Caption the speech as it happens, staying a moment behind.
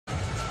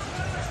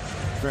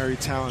very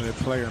talented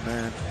player,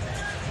 man.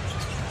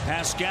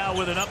 Pascal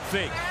with an up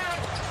fake.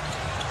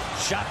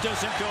 Shot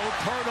doesn't go.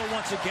 Pirtle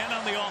once again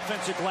on the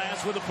offensive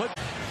glass with a put.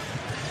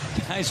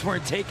 Guys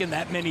weren't taking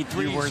that many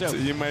threes.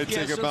 You might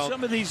take about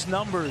some of these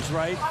numbers,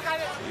 right?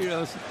 You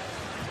know, you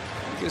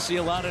can see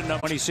a lot of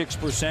numbers.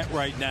 26%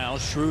 right now.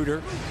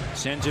 Schroeder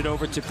sends it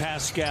over to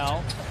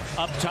Pascal.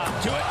 Up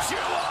top to Achua.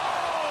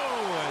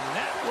 And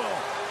that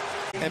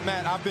will. And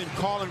Matt, I've been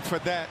calling for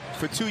that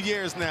for 2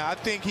 years now. I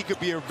think he could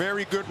be a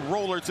very good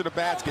roller to the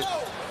basket.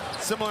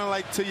 Similar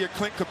like to your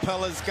Clint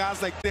Capella's,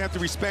 guys like they have to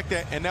respect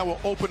that, and that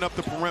will open up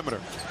the perimeter.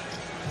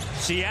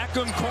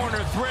 Siakam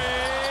corner three,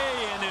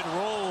 and it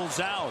rolls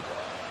out.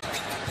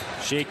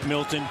 Shake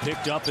Milton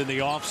picked up in the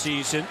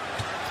offseason.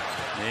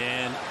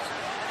 And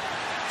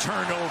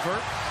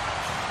turnover.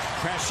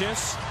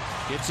 Precious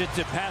gets it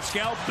to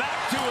Pascal,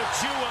 back to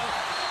Achua.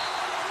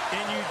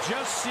 And you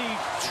just see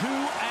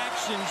two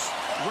actions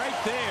right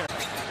there.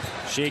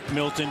 Shake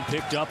Milton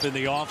picked up in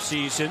the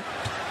offseason.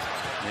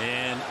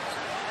 And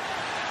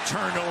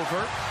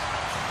turnover.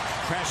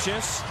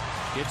 Precious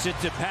gets it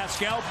to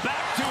Pascal,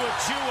 back to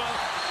Achua.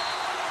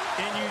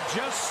 And you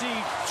just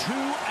see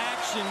two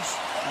actions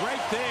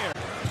right there.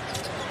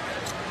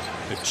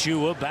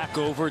 Achua back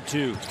over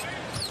to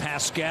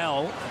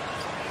Pascal.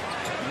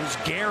 Here's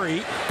Gary.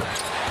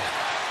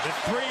 The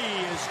three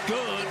is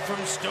good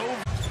from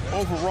Stove.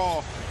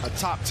 Overall, a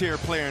top-tier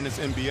player in this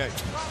NBA.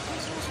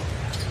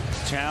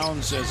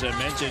 Towns, as I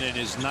mentioned, in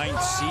his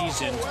 9th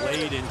season,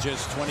 played in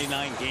just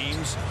 29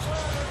 games.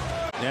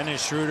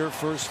 Dennis Schroeder,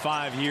 first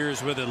 5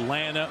 years with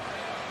Atlanta,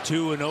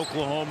 2 in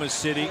Oklahoma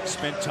City.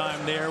 Spent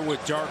time there with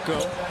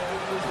Darko.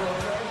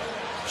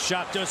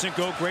 Shot doesn't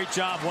go. Great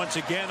job once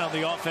again on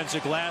the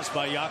offensive glass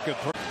by Jakob.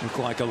 Look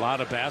like a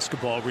lot of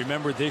basketball.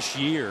 Remember this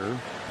year,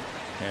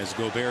 as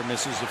Gobert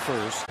misses the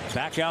first.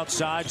 Back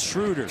outside,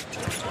 Schroeder.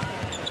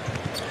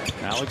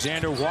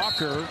 Alexander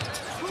Walker,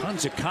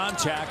 tons of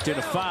contact and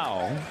a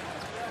foul.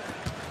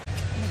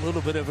 A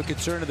little bit of a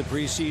concern of the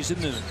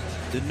preseason,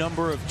 the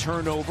number of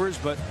turnovers,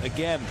 but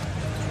again,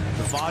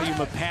 the volume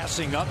of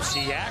passing up.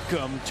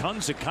 Siakam,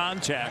 tons of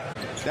contact.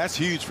 That's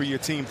huge for your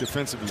team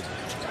defensively.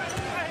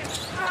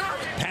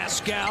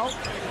 Pascal,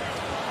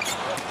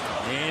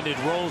 and it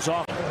rolls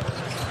off.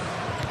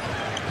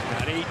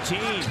 Got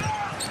 18.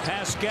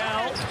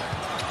 Pascal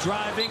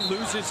driving,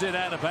 loses it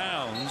out of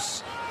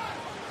bounds.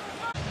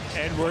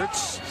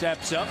 Edwards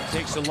steps up,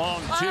 takes a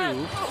long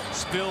two,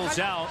 spills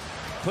out.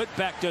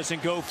 Putback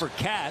doesn't go for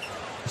Cat.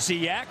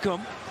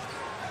 Siakam,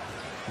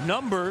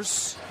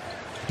 numbers.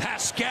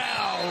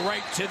 Pascal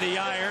right to the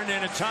iron,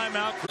 and a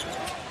timeout.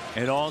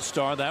 An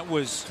all-star, that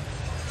was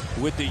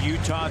with the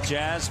Utah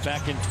Jazz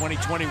back in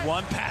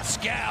 2021.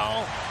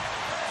 Pascal,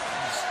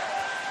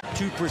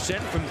 2%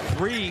 from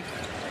 3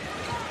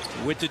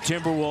 with the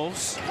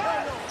Timberwolves.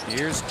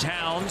 Here's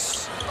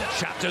Towns.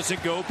 Shot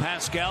doesn't go.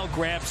 Pascal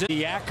grabs it.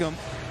 Siakam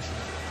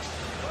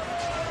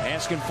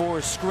asking for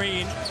a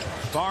screen.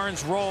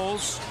 Barnes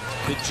rolls.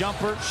 The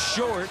jumper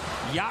short.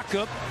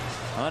 Jakob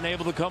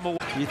unable to come away.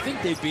 You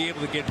think they'd be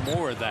able to get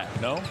more of that,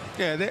 no?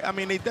 Yeah, they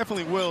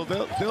definitely will.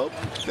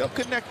 They'll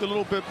connect a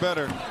little bit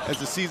better as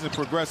the season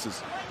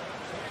progresses.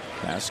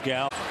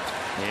 Pascal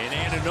and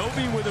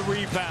Anunoby with a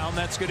rebound.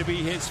 That's going to be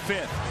his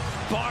 5th.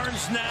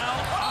 Barnes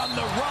now on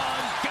the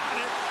run. Got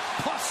it.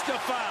 Plus the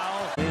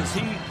foul. As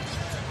he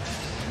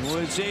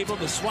was able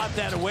to swat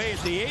that away at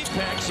the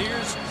apex.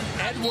 Here's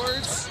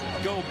Edwards,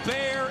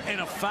 Gobert,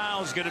 and a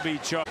foul's going to be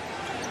charged.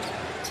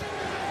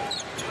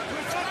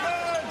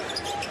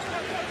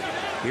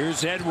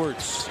 Here's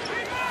Edwards.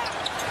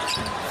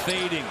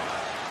 Fading.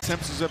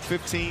 Attempts is up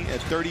 15 at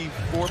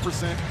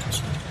 34%,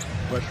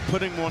 but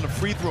putting him on the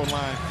free throw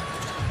line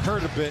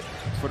hurt a bit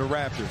for the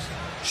Raptors.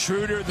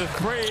 Schroeder the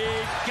three,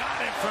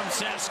 got it from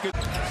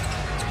Saskatoon.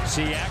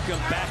 Siakam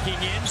backing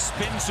in,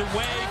 spins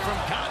away from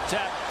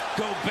contact.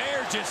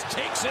 Gobert just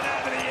takes it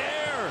out of the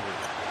air.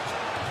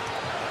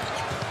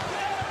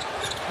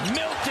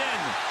 Milton,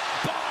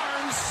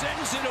 Barnes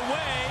sends it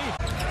away.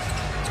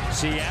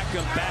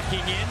 Siakam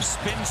backing in,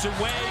 spins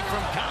away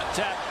from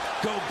contact.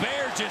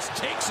 Gobert just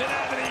takes it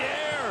out of the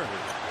air.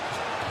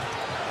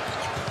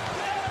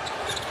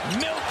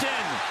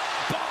 Milton,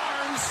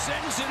 Barnes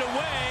sends it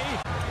away.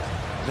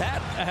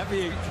 That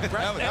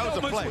was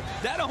a play.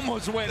 That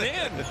almost went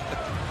in.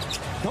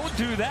 Don't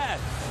do that.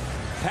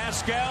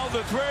 Pascal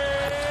the three.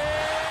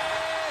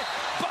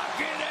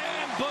 Bucket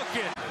and book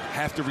it.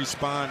 Have to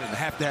respond and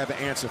have to have an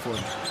answer for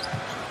them.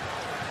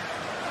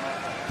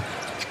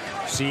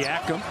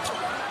 Siakam.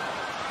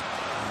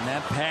 And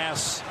that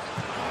pass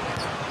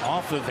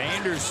off of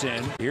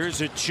Anderson. Here's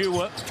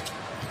Achua.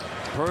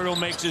 Pirtle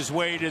makes his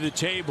way to the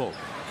table.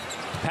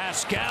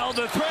 Pascal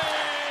the three,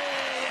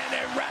 and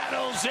it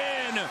rattles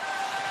in.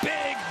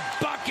 Big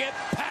bucket.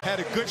 Had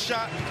a good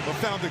shot, but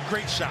found a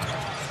great shot.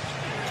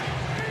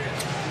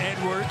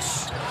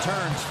 Edwards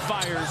turns,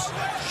 fires.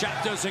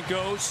 Shot doesn't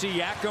go.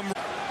 Siakam,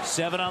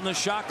 7 on the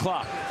shot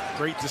clock.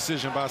 Great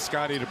decision by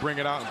Scotty to bring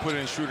it out and put it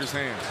in Schroeder's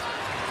hands.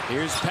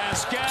 Here's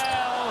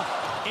Pascal.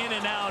 In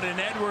and out, and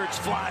Edwards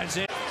flies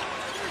in.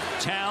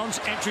 Towns,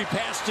 entry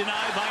pass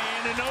denied by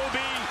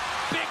Anunoby.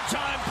 Big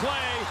time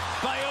play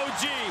by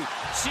OG.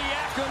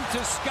 Siakam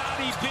to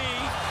Scotty B.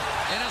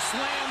 And a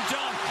slam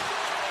dunk.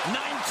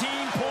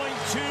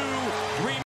 19.2